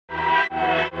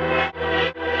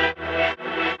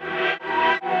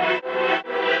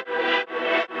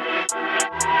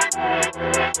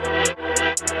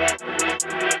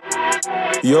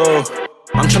Yo,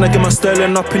 I'm tryna get my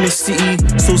sterling up in the city,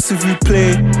 so s'il vous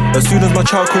plaît. As soon as my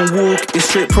child can walk, it's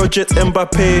straight Project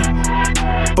Mbappe.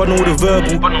 But all the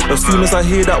verbal, as soon as I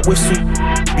hear that whistle,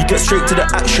 we get straight to the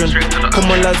action. Come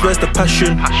on lads, where's the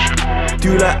passion?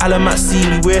 Do like Alan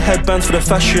Matsini, wear headbands for the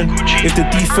fashion. If the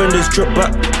defenders drop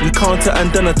back, we counter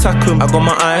and then attack them. I got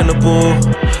my eye on the ball,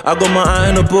 I got my eye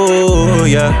on the ball,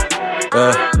 yeah.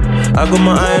 I got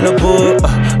my eye on the ball,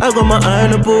 I got my eye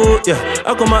on the ball, yeah.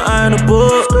 I got my eye on the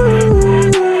ball,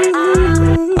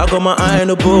 I got my eye on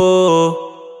the ball.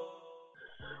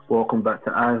 Welcome back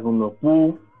to Eyes on the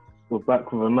Ball. We're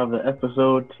back with another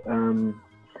episode.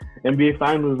 NBA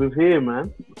Finals is here,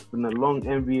 man. It's been a long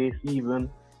NBA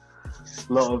season.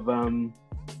 A lot of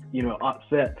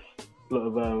upsets, a lot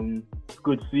of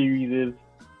good series.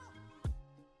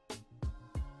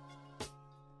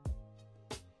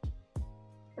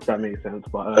 If that makes sense,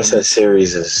 but I said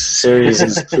series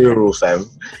is plural, fam.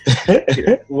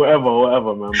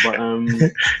 whatever, man. But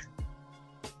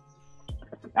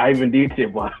I even did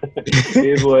it, but it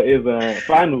is what it is.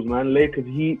 Finals, man. Lakers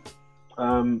Heat.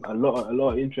 A lot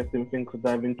of interesting things to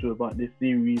dive into about this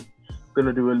series.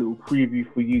 Gonna do a little preview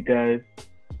for you guys.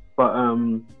 But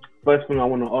first thing I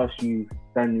want to ask you,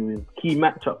 Daniel, is key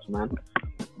matchups, man.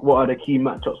 What are the key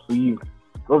matchups for you?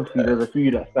 Obviously, there's a few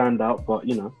that stand out, but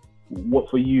what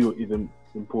for you is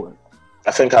important?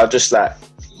 I think I'll just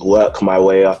work my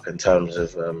way up in terms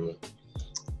of the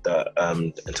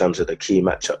key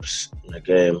matchups in the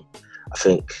game. I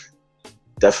think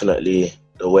definitely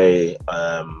the way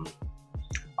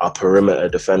our perimeter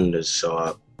defenders,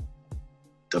 so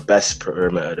the best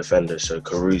perimeter defenders, so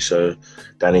Caruso,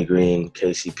 Danny Green,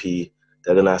 KCP,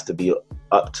 they're going to have to be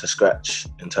up to scratch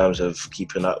in terms of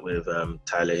keeping up with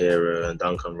Tyler Hero and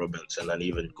Duncan Robinson and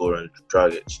even Goran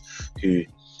Dragic, who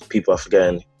people are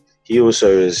forgetting. He also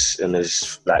is in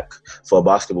his, for a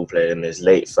basketball player, in his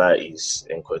late 30s,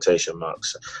 in quotation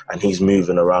marks, and he's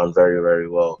moving around very, very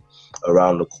well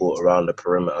around the court, around the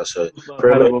perimeter. So,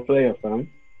 hell of a player, fam.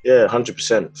 Yeah,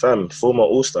 100%. Fam, former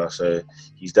All-Star, so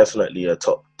he's definitely a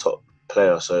top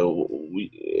player. So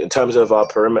in terms of our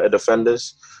perimeter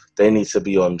defenders, they need to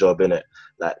be on job, innit?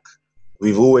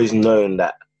 We've always known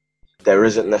that there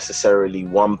isn't necessarily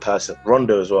one person,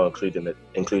 Rondo as well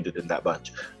included in that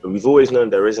bunch, but we've always known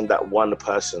there isn't that one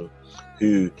person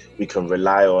who we can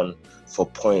rely on for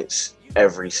points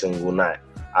every single night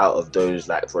out of those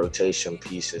rotation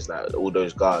pieces, all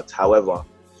those guards. However,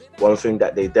 one thing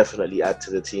that they definitely add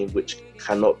to the team, which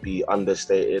cannot be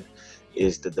understated,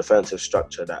 is the defensive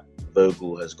structure that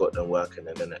Vogel has got them working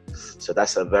in it. So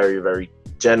that's a very, very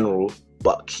general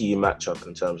but key matchup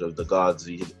in terms of the guards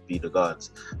be the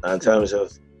guards. Now, in terms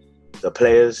of the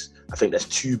players, I think there's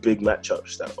two big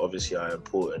matchups that obviously are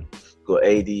important. You've got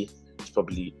AD. He's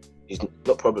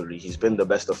been the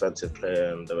best offensive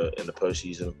player in the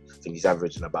postseason. I think he's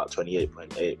averaging about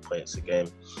 28.8 points a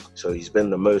game. So he's been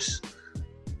the most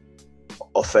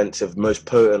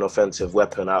potent offensive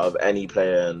weapon out of any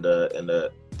player in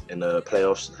the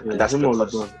playoffs.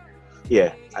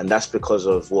 Yeah, and that's because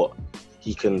of what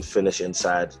he can finish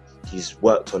inside. He's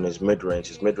worked on his mid-range.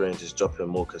 His mid-range is dropping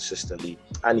more consistently,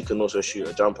 and he can also shoot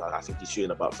a jumper. I think he's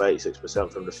shooting about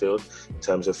 36% from the field in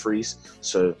terms of threes.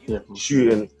 So he's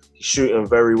shooting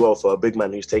very well for a big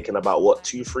man who's taking about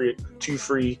two free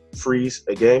threes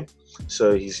a game.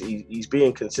 So he's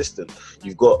being consistent.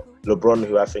 You've got LeBron,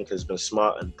 who I think has been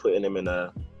smart and putting him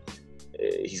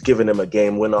he's giving him a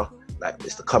game winner.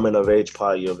 It's the coming of age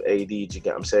party of AD, do you get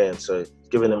what I'm saying? So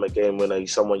giving him a game winner,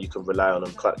 he's someone you can rely on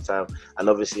clutch time. And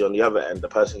obviously on the other end, the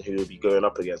person who will be going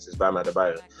up against is Bam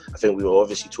Adebayo. I think we were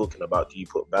obviously talking about, do you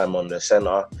put Bam on the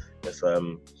center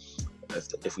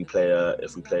if we play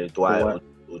Dwight or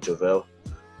JaVale?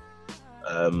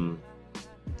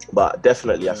 But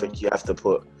definitely I think you have to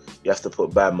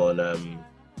put Bam on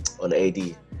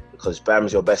AD. Because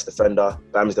Bam's your best defender.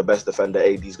 Bam's the best defender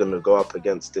AD's going to go up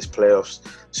against this playoffs.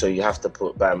 So you have to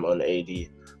put Bam on AD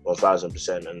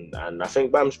 1,000%. And I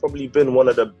think Bam's probably been one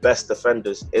of the best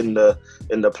defenders in the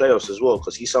playoffs as well,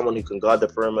 because he's someone who can guard the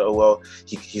perimeter well.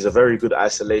 He's a very good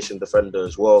isolation defender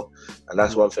as well. And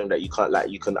that's one thing that you can't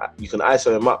you can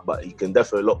ISO him up, but he can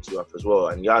definitely lock you up as well.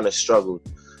 And Giannis struggled.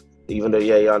 Even though,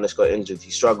 Giannis got injured, he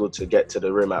struggled to get to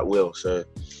the rim at will. So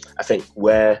I think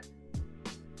where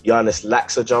Giannis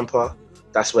lacks a jumper,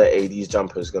 that's where AD's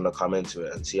jumper is going to come into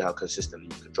it, and see how consistently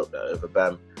you can drop that over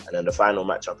Bam. And then the final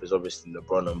matchup is obviously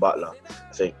LeBron and Butler.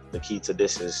 I think the key to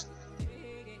this is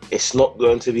it's not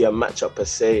going to be a matchup per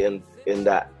se in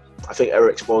that I think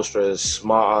Eric Spoelstra is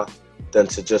smarter than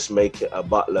to just make it a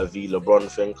Butler v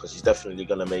LeBron thing, because he's definitely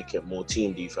going to make it more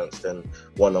team defense than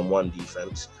one-on-one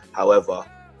defense. However,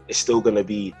 it's still going to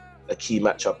be a key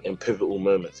matchup in pivotal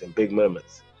moments, in big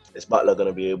moments? Is Butler going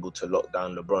to be able to lock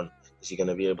down LeBron? Is he going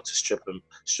to be able to strip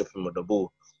him of the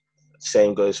ball?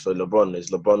 Same goes for LeBron.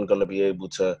 Is LeBron going to be able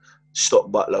to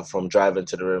stop Butler from driving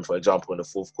to the rim? For example, in the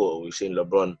fourth quarter, we've seen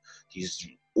LeBron, he's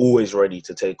always ready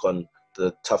to take on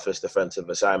the toughest defensive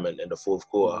assignment in the fourth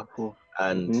quarter.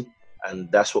 And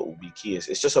that's what will be key.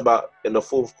 It's just about, in the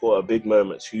fourth quarter, big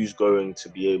moments, who's going to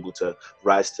be able to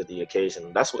rise to the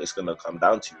occasion. That's what it's going to come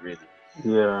down to, really.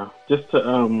 Yeah, just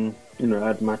to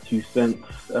add my 2 cents.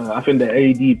 I think the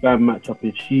AD-Bam matchup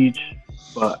is huge,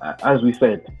 but as we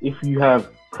said, if you have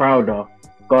Crowder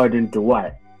guarding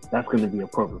Dwight, that's going to be a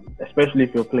problem, especially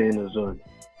if you're playing a zone.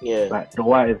 Yeah, like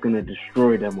Dwight is going to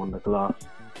destroy them on the glass.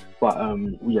 But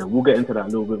we'll get into that a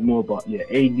little bit more. But yeah,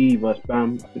 AD versus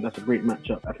Bam, I think that's a great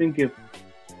matchup. I think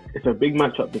it's a big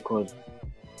matchup because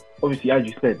obviously, as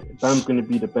you said, Bam's going to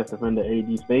be the best defender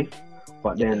AD's faced.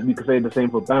 But then we could say the same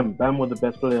for Bam. Bam was the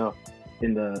best player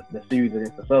in the series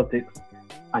against the Celtics,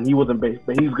 and he wasn't based,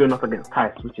 but he's going up against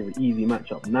Tice, which is an easy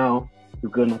matchup. Now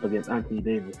he's going up against Anthony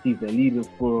Davis. He's the leading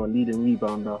scorer, leading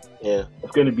rebounder. Yeah,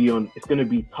 it's going to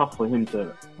be tough for him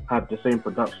to have the same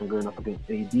production going up against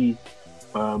AD.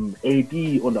 AD,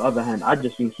 on the other hand, I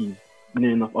just think he's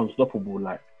near enough unstoppable.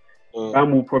 Like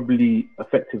Bam will probably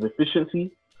affect his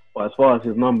efficiency, but as far as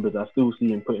his numbers, I still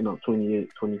see him putting up 28,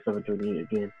 27, 28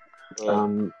 a game.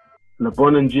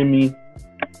 LeBron and Jimmy,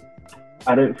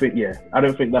 I don't think that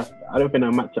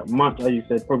matchup much. As you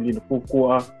said, probably in the fourth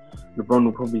quarter, LeBron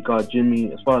will probably guard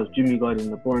Jimmy. As far as Jimmy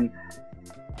guarding LeBron,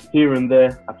 here and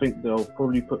there, I think they'll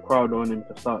probably put Crowder on him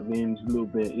to start games, a little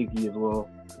bit Iggy as well.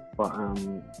 But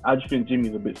I just think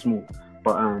Jimmy's a bit small.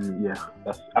 But I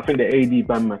think the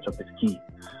AD-Bam matchup is key.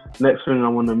 Next thing I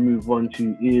want to move on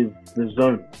to is the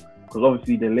zone, because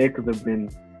obviously the Lakers have been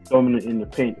dominant in the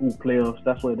paint all playoffs.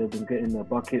 That's where they've been getting their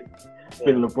buckets. I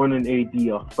think LeBron and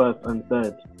AD are first and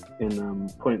third in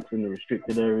points in the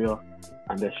restricted area,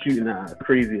 and they're shooting at a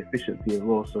crazy efficiency as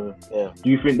well. So do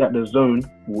you think that the zone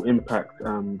will impact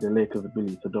the Lakers'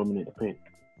 ability to dominate the paint?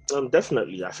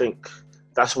 Definitely. I think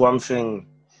that's one thing.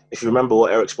 If you remember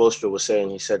what Eric Spoelstra was saying,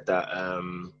 he said that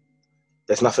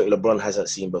there's nothing LeBron hasn't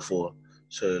seen before.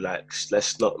 So,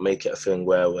 let's not make it a thing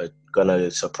where we're going to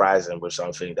surprise him with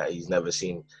something that he's never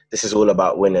seen. This is all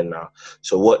about winning now.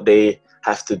 So what they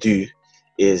have to do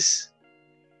is,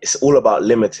 it's all about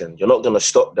limiting. You're not going to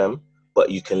stop them, but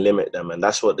you can limit them. And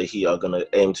that's what the Heat are going to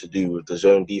aim to do with the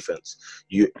zone defense.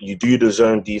 You do the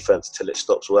zone defense till it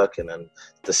stops working. And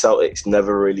the Celtics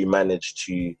never really managed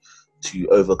to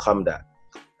overcome that.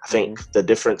 I think the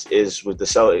difference is with the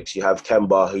Celtics, you have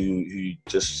Kemba who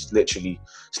just literally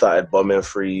started bombing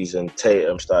threes, and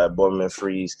Tatum started bombing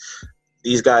threes.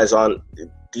 These guys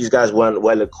weren't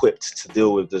well equipped to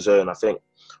deal with the zone. I think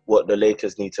what the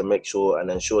Lakers need to make sure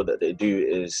and ensure that they do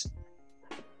is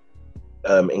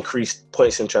increase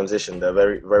points in transition. They're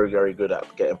very, very, very good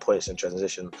at getting points in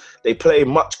transition. They play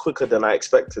much quicker than I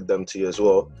expected them to as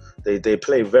well. They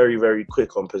play very, very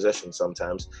quick on possession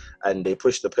sometimes, and they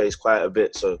push the pace quite a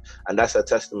bit. So, and that's a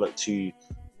testament to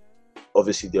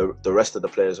obviously the rest of the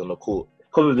players on the court.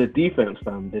 Because of the defense,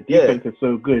 fam. The defense is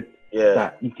so good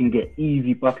that you can get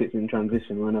easy buckets in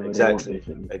transition whenever they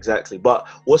want. Exactly. But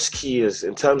what's key is,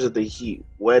 in terms of the Heat,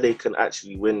 where they can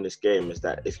actually win this game is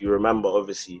that, if you remember,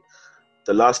 obviously,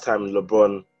 the last time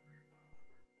LeBron,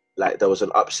 there was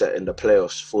an upset in the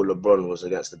playoffs for LeBron was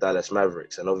against the Dallas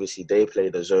Mavericks. And obviously they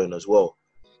played the zone as well.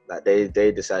 They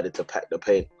decided to pack the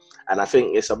paint. And I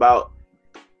think it's about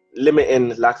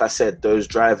limiting, like I said, those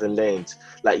driving lanes.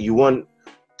 You want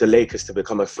the Lakers to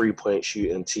become a 3-point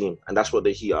shooting team. And that's what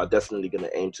the Heat are definitely going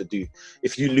to aim to do.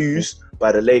 If you lose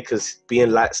by the Lakers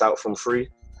being lights out from 3,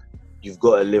 you've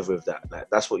got to live with that.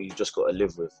 That's what you've just got to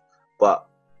live with. But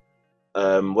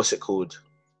what's it called?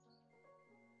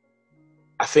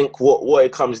 I think what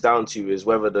it comes down to is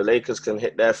whether the Lakers can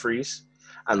hit their threes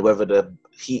and whether the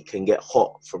Heat can get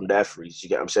hot from their threes. You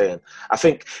get what I'm saying? I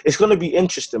think it's going to be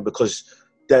interesting because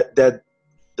the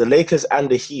Lakers and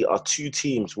the Heat are two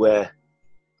teams where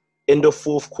in the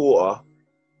fourth quarter,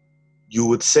 you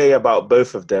would say about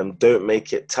both of them, don't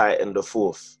make it tight in the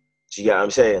fourth. Do you get what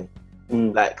I'm saying?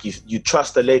 You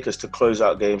trust the Lakers to close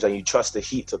out games and you trust the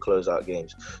Heat to close out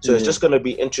games. So it's just going to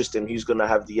be interesting who's going to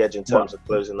have the edge in terms of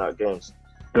closing out games.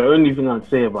 The only thing I'd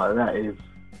say about that is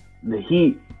the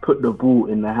Heat put the ball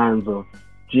in the hands of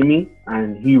Jimmy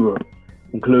and Hero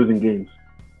in closing games.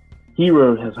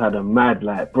 Hero has had a mad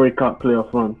breakout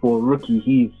playoff run. For a rookie,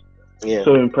 he's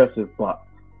so impressive, but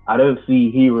I don't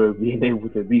see Hero being able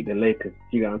to beat the Lakers.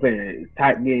 You know what I'm saying? It's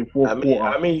tight game, fourth quarter.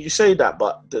 I mean, you say that,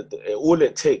 but all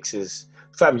it takes is...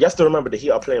 Fam, you have to remember the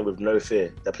Heat are playing with no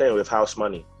fear. They're playing with house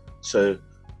money. So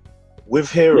with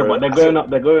Hero. Yeah, but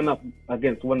they're going up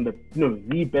against one of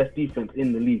the best defense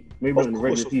in the league. Maybe not in the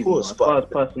regular season, but as far as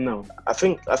personnel. I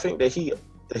think the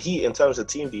Heat in terms of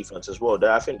team defense as well,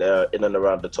 I think they're in and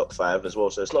around the top 5 as well.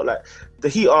 So it's not like the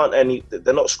Heat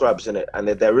they're not scrubs in it, and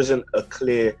there isn't a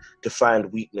clear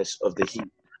defined weakness of the Heat.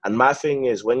 And my thing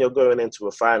is, when you're going into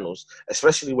a finals,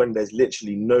 especially when there's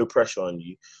literally no pressure on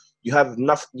you, you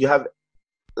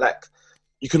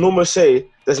can almost say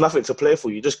there's nothing to play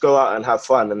for. You just go out and have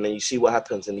fun, and then you see what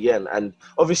happens in the end. And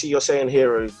obviously you're saying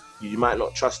Hero, you might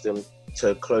not trust him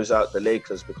to close out the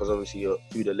Lakers because obviously you're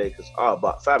who the Lakers are.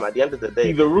 But fam, at the end of the day,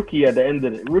 he's a rookie in the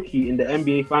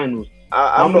NBA Finals.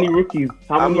 How many rookies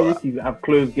have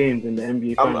closed games in the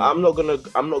NBA Finals?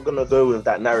 I'm not gonna go with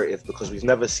that narrative because we've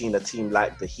never seen a team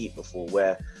like the Heat before,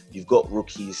 where you've got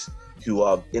rookies who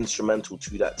are instrumental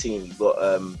to that team. You've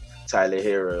got Tyler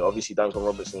Hero. Obviously, Duncan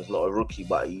Robinson's not a rookie,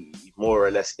 but he more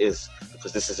or less is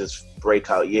because this is his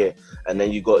breakout year. And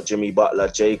then you got Jimmy Butler,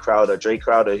 Jay Crowder,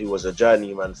 who was a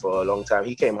journeyman for a long time.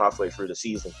 He came halfway through the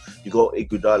season. You got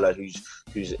Iguodala,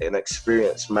 who's an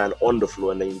experienced man on the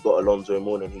floor, and then you've got Alonzo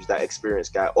Mourning, who's that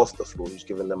experienced guy off the floor, who's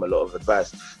giving them a lot of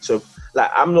advice. So,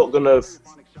 I'm not gonna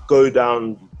go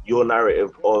down your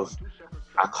narrative of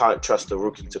I can't trust a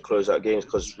rookie to close out games,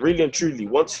 because really and truly,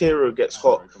 once Hero gets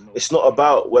hot, it's not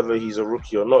about whether he's a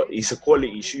rookie or not. He's a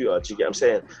quality shooter. Do you get what I'm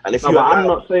saying? And if I'm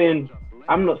not saying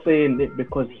it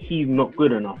because he's not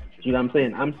good enough. Do you know what I'm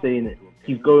saying? I'm saying it.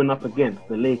 He's going up against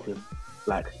the Lakers.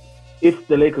 Like, if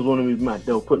the Lakers want to move mad,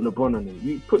 they'll put LeBron on him.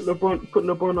 You put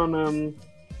LeBron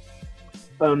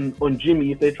on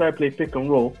Jimmy. If they try to play pick and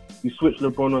roll, you switch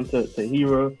LeBron onto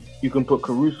Hero. You can put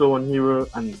Caruso on Hero,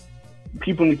 and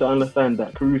people need to understand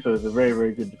that Caruso is a very,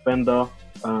 very good defender.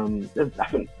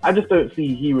 I just don't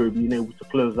see Hero being able to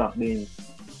close out games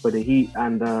for the Heat,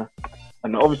 and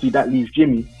obviously that leaves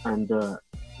Jimmy, and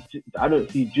I don't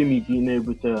see Jimmy being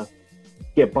able to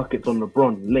get buckets on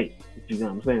LeBron late. You know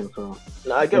what I'm saying? So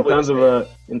no, I get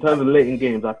in terms of late in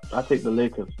games, I take the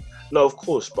Lakers. No, of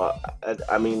course, but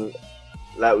I mean,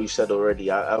 like we said already,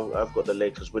 I've got the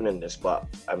Lakers winning this, but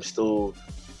I'm still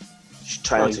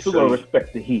trying to still gotta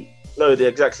respect the Heat. No,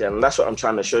 exactly, and that's what I'm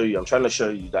trying to show you. I'm trying to show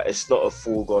you that it's not a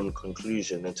foregone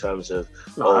conclusion in terms of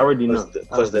I already know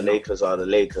because the Lakers are the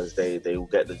Lakers. They will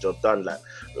get the job done. Like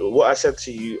what I said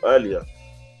to you earlier,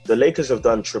 the Lakers have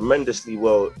done tremendously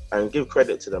well, and give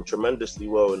credit to them, tremendously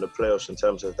well in the playoffs in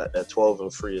terms of that they're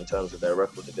 12-3 in terms of their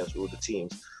record against all the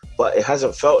teams. But it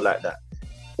hasn't felt like that.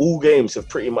 All games have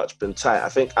pretty much been tight. I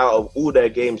think out of all their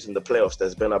games in the playoffs,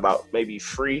 there's been about maybe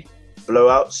 3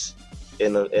 blowouts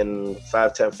in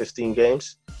 5, 10, 15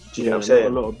 games. Do you know what I'm saying? A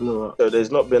lot of blowouts. So there's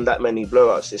not been that many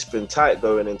blowouts. It's been tight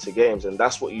going into games, and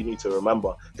that's what you need to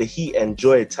remember. The Heat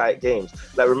enjoy tight games.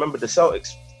 Like, remember the Celtics,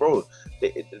 bro.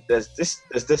 There's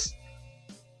this.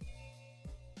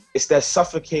 It's their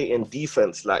suffocating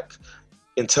defense, like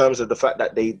in terms of the fact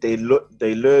that they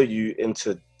lure you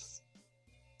into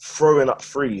throwing up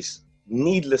threes,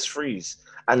 needless threes.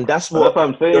 And that's what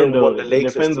I'm saying. You don't want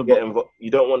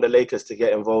the Lakers to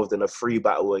get involved in a free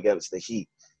battle against the Heat.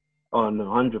 Oh no,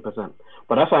 100%.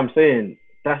 But that's what I'm saying.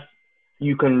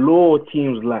 You can lure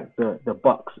teams like the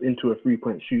Bucks into a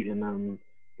 3-point shooting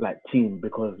team,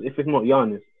 because if it's not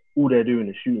Giannis, all they're doing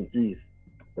is shooting threes.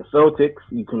 The Celtics,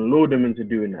 you can lure them into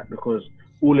doing that because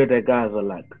all of their guys are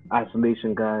like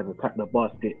isolation guys, attack the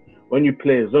basket. When you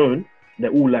play a zone,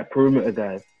 they're all like perimeter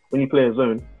guys. When you play a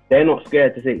zone, they're not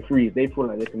scared to take threes. They feel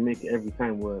like they can make it every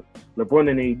time. Where LeBron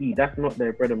and AD, that's not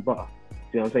their bread and butter.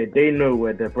 You know what I'm saying? They know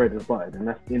where their bread is buttered, and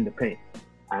that's in the paint.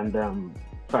 And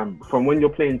from when you're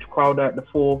playing Crowder at the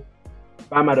 4,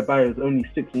 Bam Adebayo is only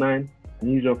 6'9", and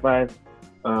he's your 5.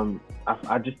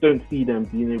 I just don't see them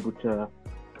being able to.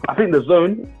 I think the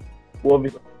zone,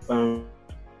 obviously, zone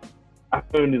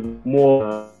is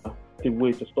more a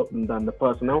way to stop them than the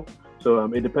personnel. So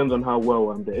it depends on how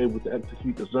well they're able to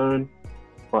execute the zone.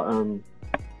 But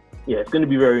yeah, it's going to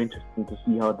be very interesting to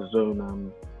see how the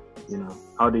zone,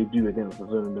 how they do against the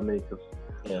zone and the Lakers.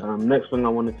 Yeah. Next thing I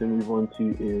wanted to move on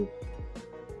to is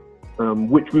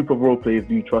which group of role players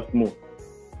do you trust more?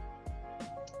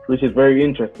 Which is very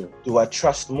interesting. Do I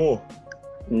trust more?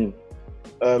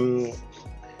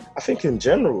 I think in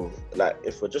general, like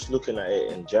if we're just looking at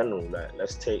it in general, like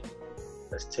let's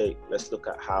look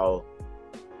at how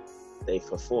they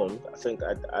performed. I think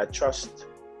I trust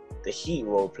the Heat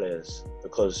role players,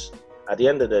 because at the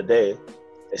end of the day,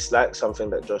 it's like something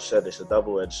that Josh said, it's a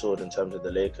double-edged sword in terms of the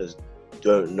Lakers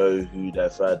don't know who their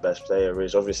third best player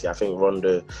is. Obviously, I think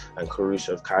Rondo and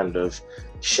Caruso have kind of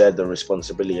shared the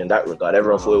responsibility in that regard.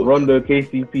 Everyone thought Rondo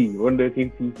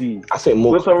KCP. I think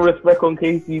more. Put some respect on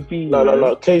KCP. No,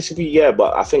 KCP, yeah,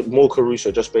 but I think more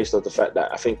Caruso just based on the fact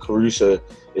that I think Caruso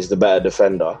is the better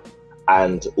defender,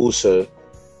 and also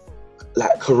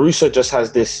like Caruso just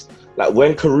has this. Like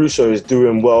when Caruso is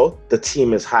doing well, the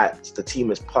team is hyped, the team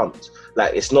is pumped.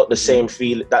 Like it's not the same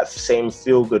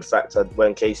feel good factor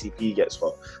when KCP gets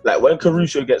hot. Like when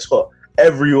Caruso gets hot,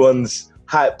 everyone's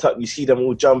hyped up. You see them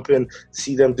all jumping,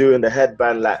 see them doing the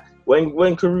headband. Like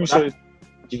when Caruso,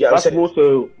 you get what I'm saying?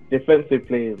 Also defensive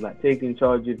players like taking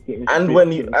charges, getting. And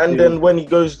when he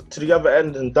goes to the other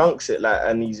end and dunks it, like,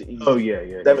 and he's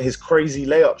his crazy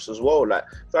layups as well. Like,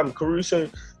 fam, Caruso.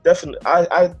 Definitely,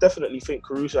 I definitely think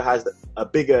Caruso has a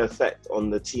bigger effect on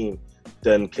the team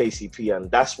than KCP, and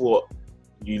that's what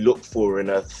you look for in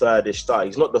a third-ish star.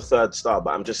 He's not the third star,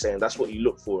 but I'm just saying that's what you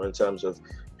look for in terms of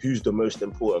who's the most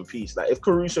important piece. Like if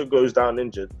Caruso goes down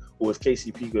injured, or if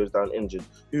KCP goes down injured,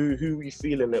 who are we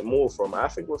feeling it more from? I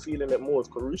think we're feeling it more if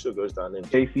Caruso goes down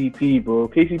injured. KCP, bro.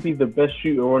 KCP's the best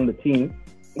shooter on the team.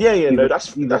 Yeah,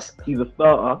 he's a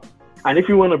starter, and if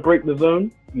you want to break the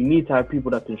zone, you need to have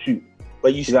people that can shoot.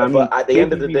 But at the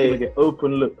end of the day, get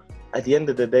open looks. At the end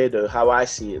of the day, though, how I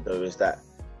see it though is that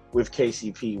with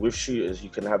KCP, with shooters, you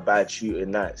can have bad shooting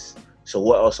nights. So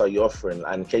what else are you offering?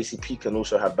 And KCP can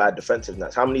also have bad defensive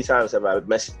nights. How many times have I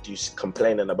messaged you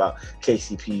complaining about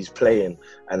KCP's playing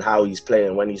and how he's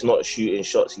playing when he's not shooting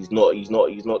shots? He's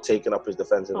not taking up his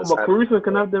defensive. But Caruso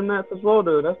can have them nights as well,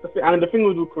 though. That's the thing. And the thing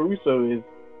with Caruso is,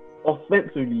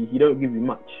 offensively, he don't give you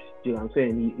much. Do you know what I'm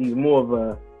saying? He's more of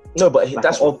a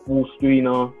that's off-ball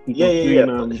screener. He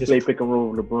can play pick and roll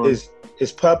with LeBron.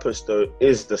 His purpose though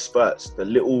is the spurts, the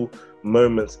little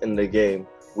moments in the game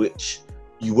which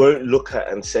you won't look at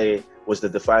and say was the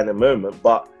defining moment,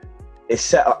 but it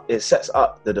sets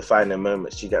up the defining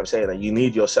moments. Do you get what I'm saying? And you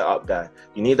need your setup guy.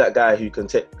 You need that guy who can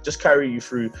just carry you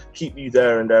through, keep you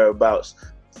there and thereabouts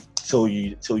till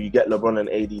you get LeBron and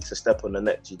AD to step on the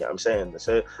net. Do you get what I'm saying?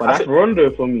 So, but that's Rondo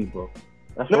for me, bro.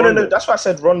 No. That's why I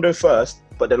said Rondo first,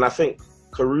 but then I think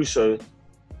Caruso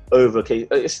over K.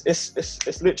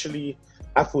 It's literally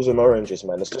apples and oranges,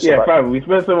 man. It's just fine. We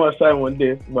spent so much time on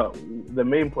this, but the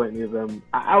main point is,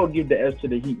 I would give the edge to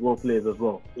the Heat role players as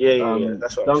well. Yeah.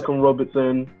 That's what Duncan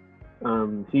Robertson,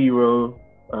 Hero,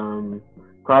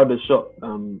 Crowder's shot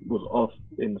was off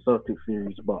in the Celtics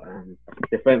series, but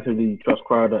defensively, you trust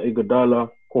Crowder. Iguodala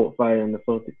caught fire in the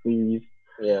Celtics series.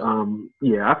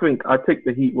 I think I take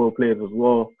the Heat role players as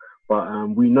well, but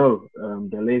we know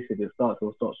the later it starts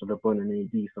with LeBron and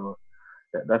AD, so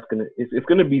that's it's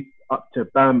gonna be up to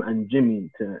Bam and Jimmy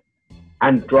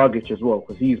and Dragic as well,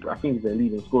 because I think he's their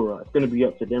leading scorer. It's gonna be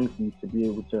up to them to be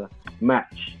able to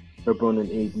match LeBron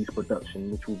and AD's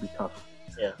production, which will be tough.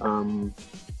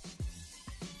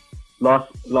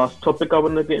 Last topic I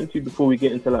want to get into before we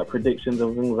get into like predictions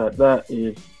and things like that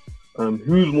is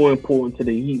who's more important to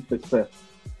the Heat success,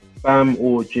 Bam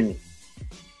or Jimmy?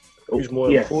 Who's more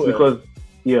important? Because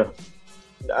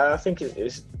I think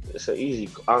it's an easy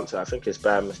answer. I think it's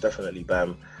Bam. It's definitely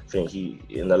Bam. I think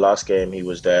in the last game he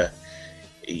was there.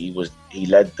 He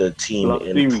led the team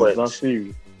points. Last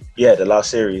series. Yeah, the last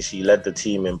series he led the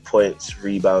team in points,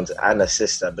 rebounds, and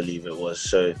assists. I believe it was.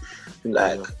 So,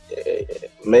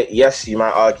 yes, you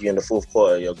might argue in the fourth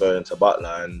quarter you're going to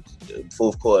Butler, and the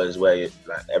fourth quarter is where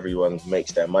everyone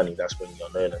makes their money. That's when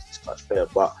you're known as this clutch player.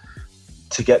 But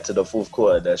to get to the fourth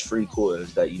quarter, there's 3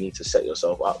 quarters that you need to set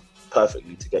yourself up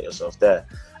perfectly to get yourself there.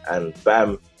 And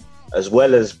Bam, as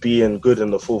well as being good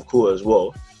in the fourth quarter as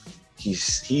well,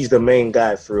 he's the main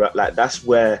guy throughout. Like that's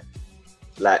where,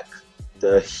 like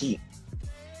the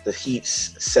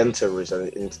Heat's center is,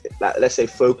 like let's say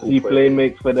focal. He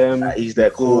makes for them. He's their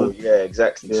core. Yeah,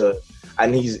 exactly. Yeah. So,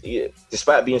 and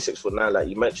despite being 6'9", like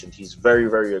you mentioned, he's very,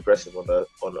 very aggressive on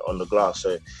the glass.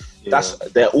 So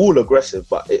they're all aggressive,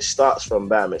 but it starts from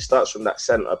Bam. It starts from that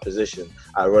center position.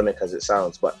 Ironic as it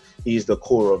sounds, but he's the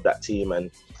core of that team,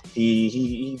 and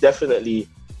he definitely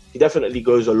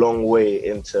goes a long way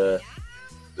into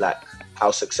like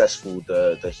how successful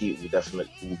the Heat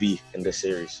will be in this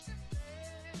series.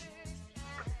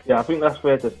 Yeah, I think that's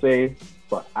fair to say,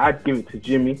 but I'd give it to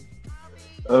Jimmy.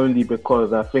 Only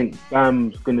because I think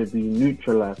Bam's going to be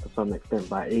neutralized to some extent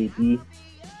by AD.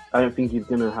 I don't think he's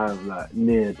going to have like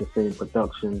near the same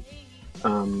production.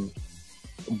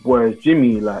 Whereas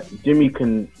Jimmy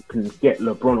can get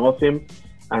LeBron off him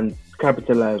and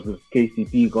capitalize with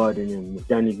KCP guarding him, with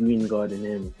Danny Green guarding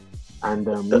him. And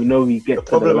we know he gets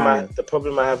to the line. The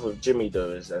problem I have with Jimmy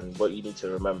though is, and what you need to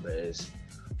remember is,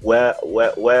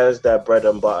 where's their bread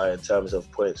and butter in terms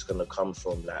of points going to come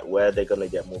from? Like, where are they going to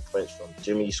get more points from?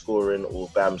 Jimmy scoring or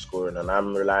Bam scoring? And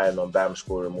I'm relying on Bam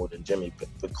scoring more than Jimmy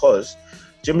because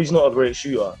Jimmy's not a great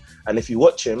shooter. And if you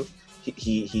watch him,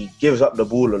 he gives up the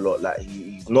ball a lot. Like,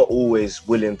 he's not always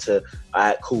willing to, all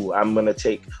right, cool, I'm going to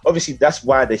take... Obviously, that's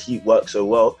why the Heat work so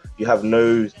well. You have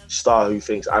no star who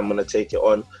thinks, I'm going to take it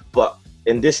on. But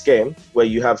in this game, where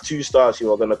you have two stars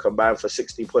who are going to combine for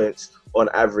 60 points on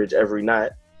average every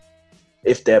night,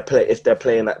 if they're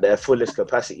playing at their fullest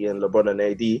capacity in LeBron and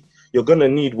AD, you're going to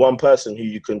need one person who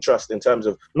you can trust in terms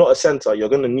of, not a center, you're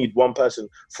going to need one person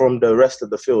from the rest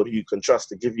of the field who you can trust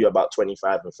to give you about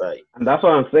 25 and 30. And that's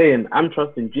what I'm saying. I'm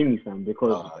trusting Jimmy, fam,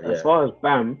 because as far as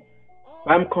Bam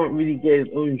can't really get his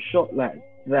own shot like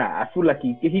that. I feel like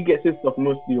he gets his stuff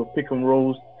mostly of pick and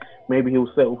rolls. Maybe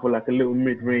he'll settle for like a little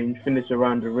mid-range, finish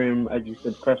around the rim, as you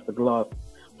said, crash the glass.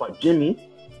 But Jimmy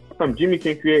can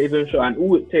create his own shot, and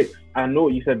all it takes, I know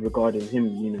what you said regarding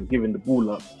him, giving the ball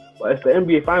up, but it's the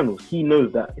NBA Finals. He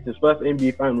knows that it's his first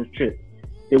NBA Finals trip.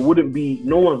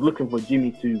 No one's looking for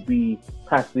Jimmy to be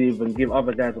passive and give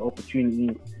other guys an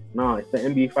opportunity. Nah, it's the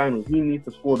NBA Finals. He needs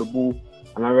to score the ball,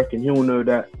 and I reckon he'll know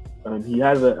that. He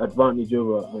has an advantage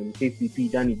over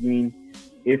KCP, Danny Green.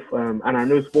 And I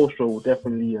know Spoelstra will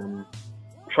definitely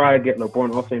try to get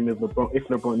LeBron off him if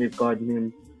LeBron is guarding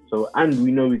him. So, and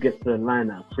we know he gets the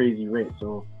line at a crazy rate.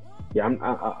 So, yeah,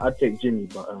 I'd take Jimmy.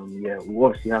 But, we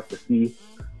obviously have to see.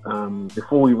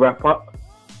 Before we wrap up,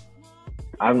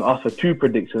 I'm going to ask for two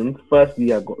predictions.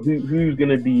 Firstly, I got who's going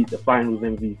to be the Finals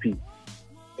MVP?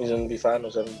 Who's going to be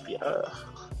Finals MVP?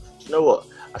 You know what?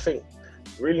 I think,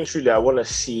 really and truly, I want to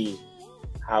see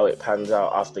how it pans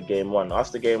out after game one.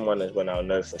 After game one is when I'll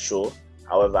know for sure.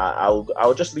 However,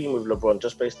 I'll just lean with LeBron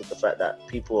just based on the fact that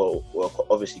people were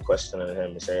obviously questioning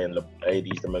him and saying AD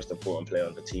is the most important player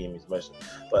on the team.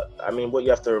 But I mean, what you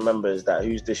have to remember is that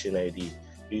who's dishing AD,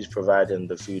 who's providing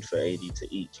the food for AD to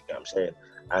eat. You get what I'm saying?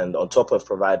 And on top of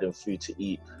providing food to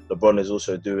eat, LeBron is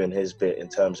also doing his bit in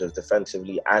terms of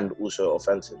defensively and also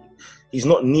offensively. He's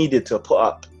not needed to put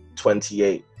up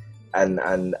 28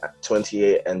 and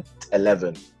 28 and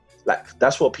 11. Like,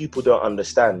 that's what people don't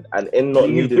understand. And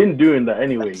he's been doing that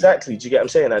anyway. Exactly. Do you get what I'm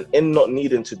saying? And in not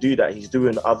needing to do that, he's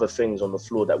doing other things on the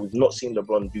floor that we've not seen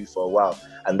LeBron do for a while.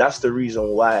 And that's the reason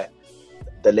why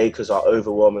the Lakers are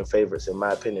overwhelming favourites, in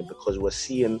my opinion, because we're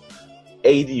seeing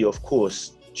AD, of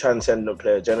course, transcendent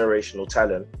player, generational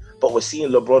talent, but we're seeing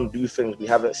LeBron do things we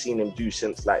haven't seen him do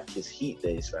since like his Heat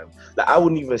days, fam. Like, I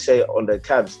wouldn't even say on the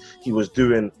Cavs he was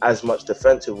doing as much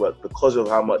defensive work because of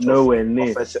how much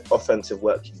offensive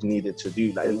work he needed to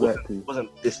do. Like, exactly. It wasn't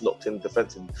this locked in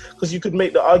defensively. Because you could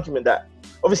make the argument that,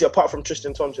 obviously, apart from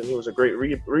Tristan Thompson, he was a great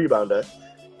rebounder.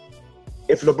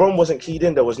 If LeBron wasn't keyed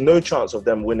in, there was no chance of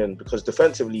them winning because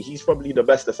defensively, he's probably the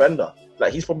best defender.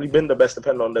 Like, he's probably been the best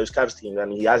defender on those Cavs teams,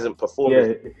 and he hasn't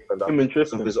performed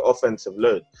because of his offensive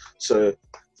load. So,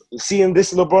 seeing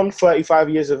this LeBron, 35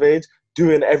 years of age,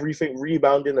 doing everything,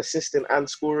 rebounding, assisting, and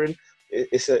scoring,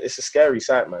 it's a scary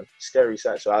sight, man. Scary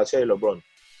sight. So, I'll say LeBron.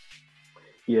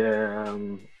 Yeah,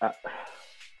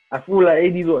 I feel like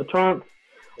AD's got a chance.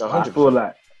 100%. I feel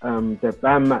like the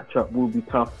Bam matchup will be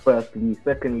tough, firstly.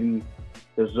 Secondly,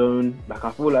 the zone. Like,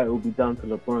 I feel like it will be down to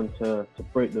LeBron to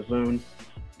break the zone.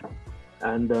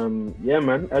 And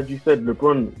man, as you said,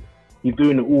 LeBron, he's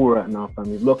doing it all right now, fam.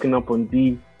 He's locking up on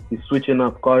D. He's switching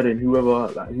up, guarding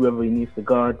whoever he needs to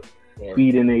guard,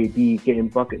 feeding AD, getting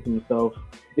buckets himself.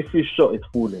 If his shot is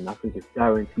falling, I think it's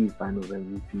guaranteed Finals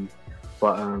MVP.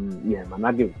 But man,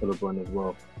 I give it to LeBron as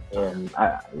well.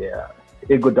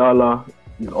 Iguodala,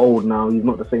 he's old now. He's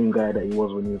not the same guy that he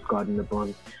was when he was guarding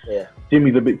LeBron. Yeah.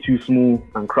 Jimmy's a bit too small,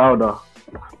 and Crowder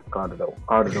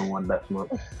don't want that smoke.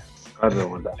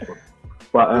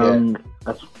 But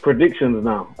as predictions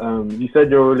now, you said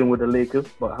you're rolling with the Lakers,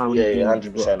 but how many? Yeah,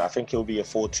 100%. I think it'll be a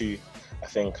 4-2. I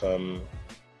think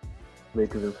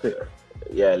Lakers in 6.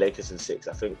 Yeah, Lakers in 6.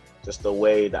 I think just the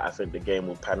way that I think the game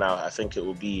will pan out, I think it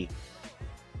will be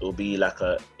like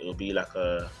a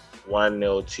 1-0,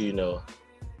 2-0,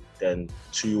 then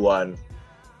 2-1,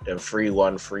 then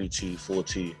 3-1, 3-2,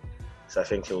 4-2. So I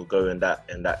think it will go in that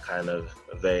kind of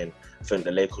vein. I think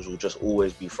the Lakers will just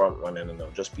always be front running, and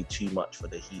it'll just be too much for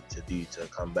the Heat to do to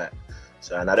come back.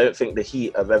 So, and I don't think the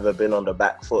Heat have ever been on the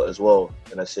back foot as well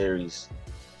in a series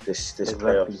this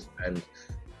playoffs. And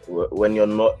when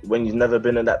you've never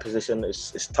been in that position,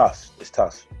 it's tough. It's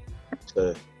tough.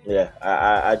 So yeah,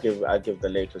 I give the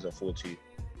Lakers a 4-2.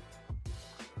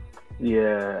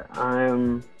 Yeah,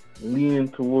 I'm leaning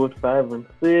towards 5 and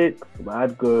 6, but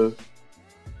I'd go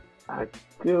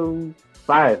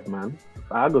 5, man.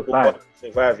 I go 5. I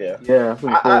think 5, yeah. Yeah, I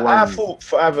think 4-1. I thought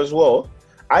 5 as well.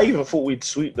 I even thought we'd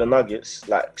sweep the Nuggets.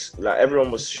 Like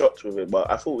everyone was shocked with it, but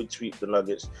I thought we'd sweep the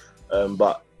Nuggets.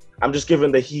 But I'm just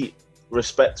giving the Heat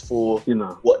respect for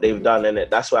what they've done in it.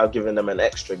 That's why I'm giving them an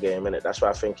extra game in it. That's why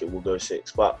I think it will go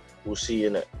 6. But we'll see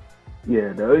in it.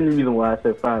 Yeah, the only reason why I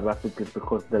said 5, I think, is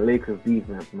because the Lakers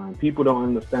defense, man. People don't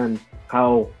understand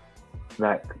how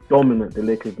dominant the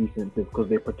Lakers defense is because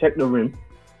they protect the rim,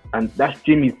 and that's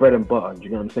Jimmy's bread and butter. Do you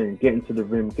know what I'm saying? Getting to the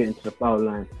rim, getting to the foul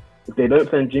line. If they don't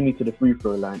send Jimmy to the free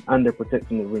throw line and they're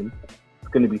protecting the rim, it's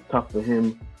going to be tough for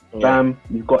him. Yeah. Bam,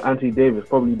 you've got Anthony Davis,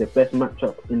 probably the best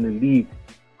matchup in the league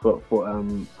for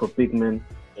big men.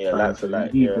 Yeah,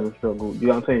 he's going to struggle. You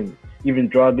know what I'm saying? Even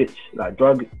Dragic,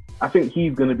 I think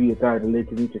he's going to be a guy the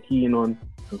Lakers need to key in on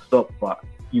and stop. But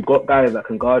you've got guys that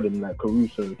can guard him, like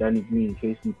Caruso, Danny Green,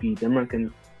 KCP. Them man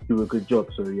can do a good job.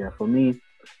 So yeah, for me,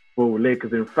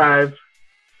 Lakers in 5.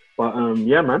 But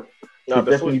yeah, man, it'll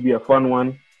definitely be a fun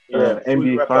one. Yeah,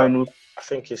 NBA Finals. I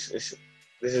think this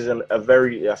is a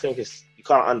very, I think you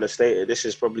can't understate it. This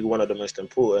is probably one of the most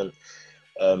important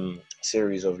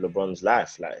series of LeBron's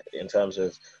life. Like in terms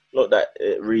of, not that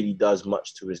it really does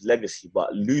much to his legacy,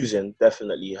 but losing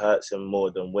definitely hurts him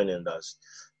more than winning does.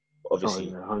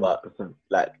 Obviously, but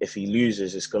like if he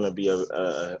loses, it's gonna be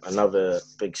another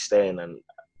big stain. And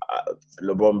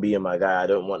LeBron being my guy, I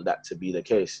don't want that to be the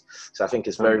case. So I think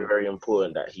it's very, very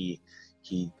important that he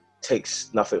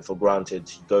takes nothing for granted.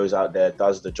 He goes out there,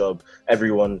 does the job.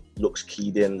 Everyone looks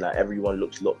keyed in, like everyone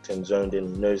looks locked in, zoned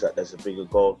in, knows that there's a bigger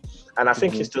goal. And I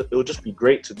think it'll just be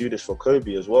great to do this for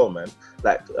Kobe as well, man.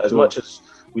 Like as much as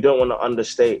we don't want to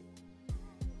understate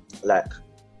like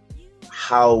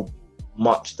how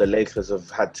much the Lakers have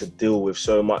had to deal with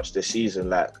so much this season.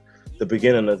 Like the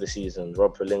beginning of the season,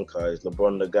 Rob Pelinka, is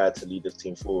LeBron the guy to lead the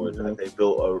team forward. And they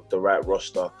built the right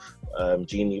roster.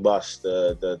 Jeanie Buss,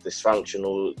 the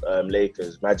dysfunctional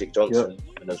Lakers, Magic Johnson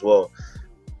as well.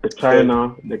 The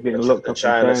China, they're getting locked up in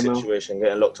China. Situation,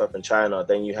 getting locked up in China.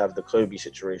 Then you have the Kobe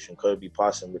situation, Kobe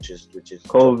passing, which is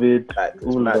COVID, like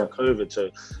it's mad COVID.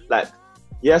 So like,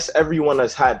 yes, everyone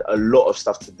has had a lot of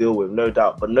stuff to deal with, no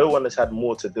doubt, but no one has had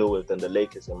more to deal with than the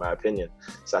Lakers, in my opinion.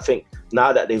 So I think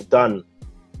now that they've done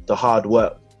the hard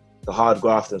work, the hard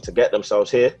graft, and to get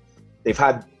themselves here, they've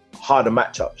had harder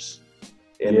matchups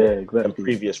in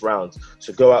previous rounds.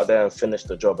 So go out there and finish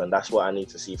the job, and that's what I need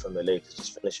to see from the Lakers,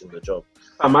 just finishing the job.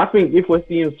 I think if we're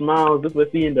seeing smiles, if we're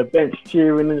seeing the bench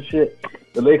cheering and shit,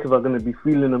 the Lakers are going to be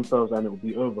feeling themselves, and it will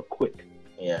be over quick.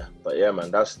 Yeah, but yeah, man,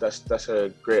 that's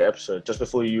a great episode. Just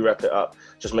before you wrap it up,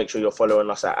 just make sure you're following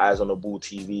us at Eyes on the Ball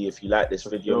TV. If you like this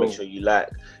video, make sure you like,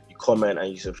 you comment,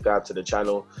 and you subscribe to the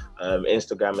channel.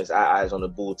 Instagram is at Eyes on the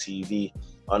Ball TV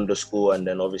 _, and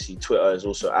then obviously Twitter is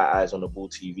also at Eyes on the Ball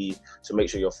TV. So make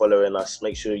sure you're following us.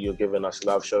 Make sure you're giving us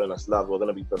love, showing us love. We're going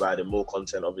to be providing more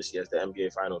content, obviously, as the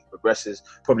NBA Finals progresses.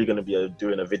 Probably going to be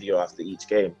doing a video after each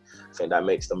game. I think that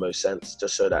makes the most sense,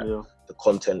 just so that the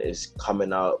content is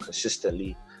coming out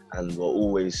consistently, and we're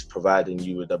always providing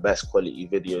you with the best quality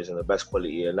videos and the best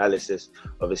quality analysis.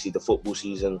 Obviously, the football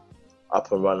season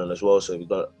up and running as well, so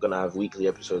we're gonna have weekly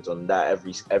episodes on that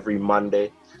every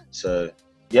Monday. So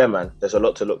yeah, man, there's a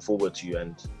lot to look forward to,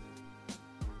 and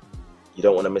you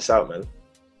don't want to miss out, man.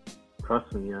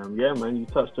 Trust me, yeah, man, you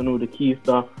touched on all the key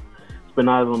stuff. It's been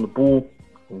Eyes on the Ball,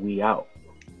 and we out.